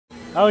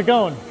How's it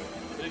going?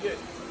 Pretty good.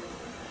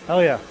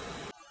 Hell yeah.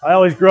 I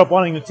always grew up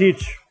wanting to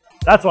teach.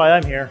 That's why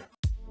I'm here.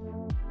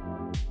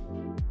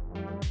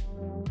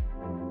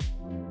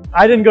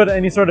 I didn't go to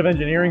any sort of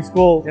engineering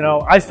school. You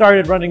know, I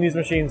started running these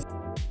machines,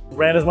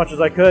 ran as much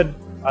as I could.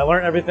 I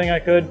learned everything I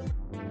could.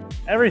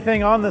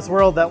 Everything on this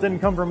world that didn't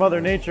come from Mother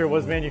Nature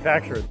was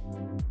manufactured.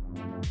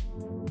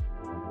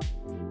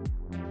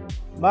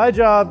 My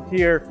job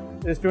here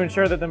is to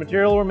ensure that the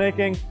material we're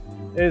making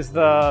is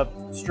the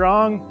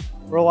strong,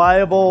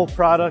 reliable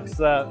products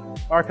that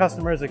our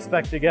customers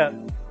expect to get.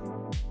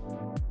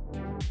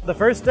 The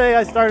first day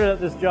I started at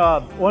this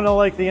job, one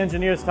of the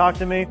engineers talked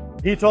to me.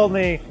 He told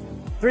me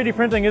 3D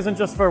printing isn't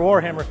just for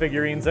Warhammer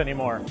figurines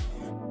anymore.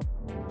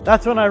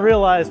 That's when I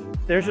realized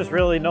there's just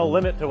really no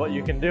limit to what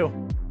you can do.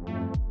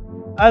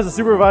 As a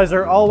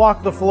supervisor, I'll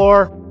walk the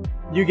floor.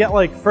 You get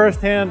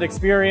first-hand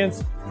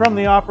experience from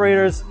the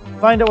operators,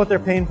 find out what their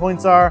pain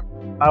points are.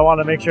 I want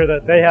to make sure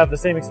that they have the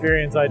same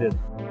experience I did.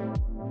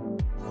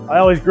 I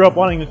always grew up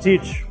wanting to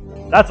teach.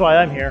 That's why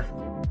I'm here.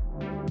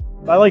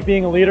 I like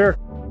being a leader.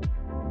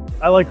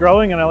 I like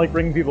growing, and I like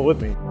bringing people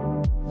with me.